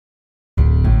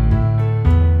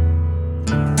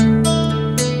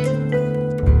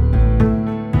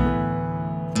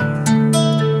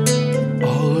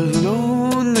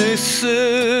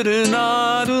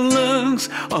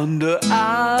under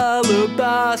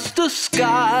alabaster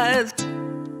skies,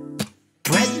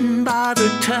 threatened by the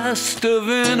test of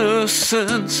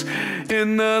innocence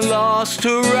in their lost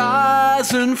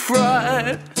horizon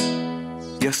fright.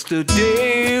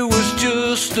 Yesterday was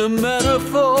just a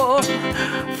metaphor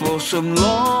for some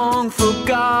long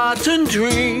forgotten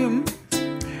dream.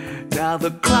 Now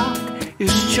the clock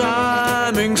is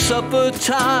chiming supper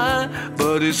time,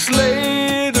 but it's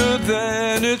later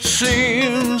than it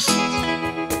seems.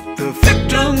 The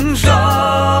victims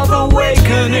of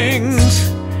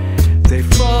awakenings they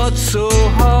fought so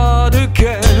hard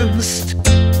against,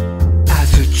 as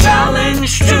a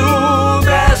challenge to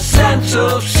their sense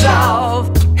of self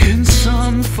in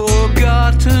some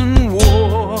forgotten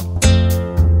war.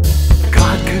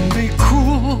 God can be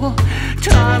cruel,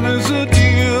 time is a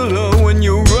dealer when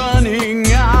you're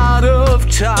running out of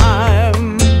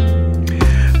time.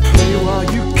 Play while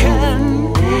you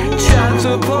can, chance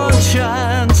upon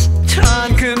chance,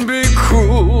 time can be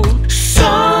cruel.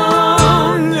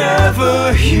 Some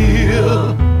never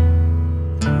heal.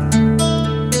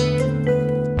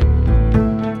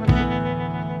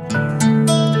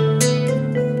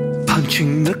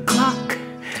 Punching the clock,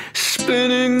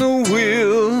 spinning the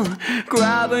wheel,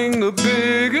 grabbing the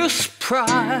biggest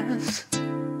prize,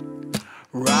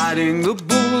 riding the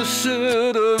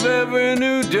bullshit of every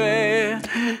new day,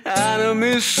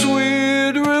 anomie's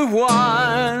sweet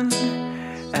rewind.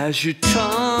 As you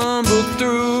tumble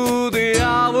through the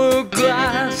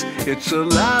hourglass, it's a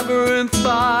labyrinth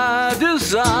by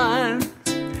design.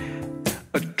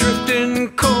 Adrift in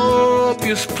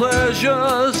copious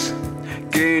pleasures,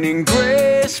 gaining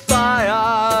grace by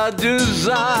our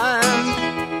design.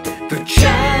 The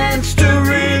chance to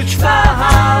reach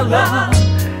Valhalla,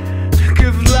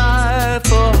 give life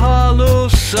a hollow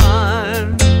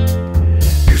sign.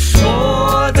 It's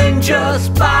more than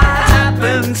just by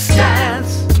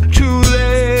happenstance, too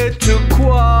late to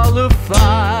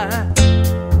qualify.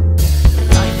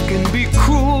 Life can be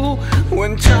cruel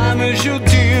when time is your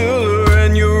dealer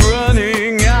and you're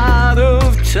running out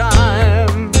of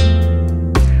time.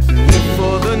 Live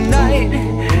for the night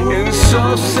in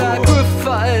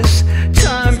self-sacrifice,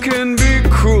 time can be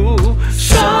cruel,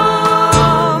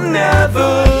 some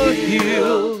never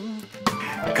heal.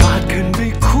 God can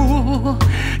be cruel,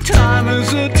 time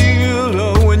is a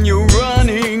dealer when you're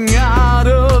running out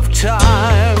of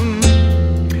time.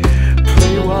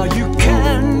 Play while you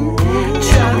can,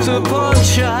 chance upon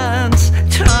chance.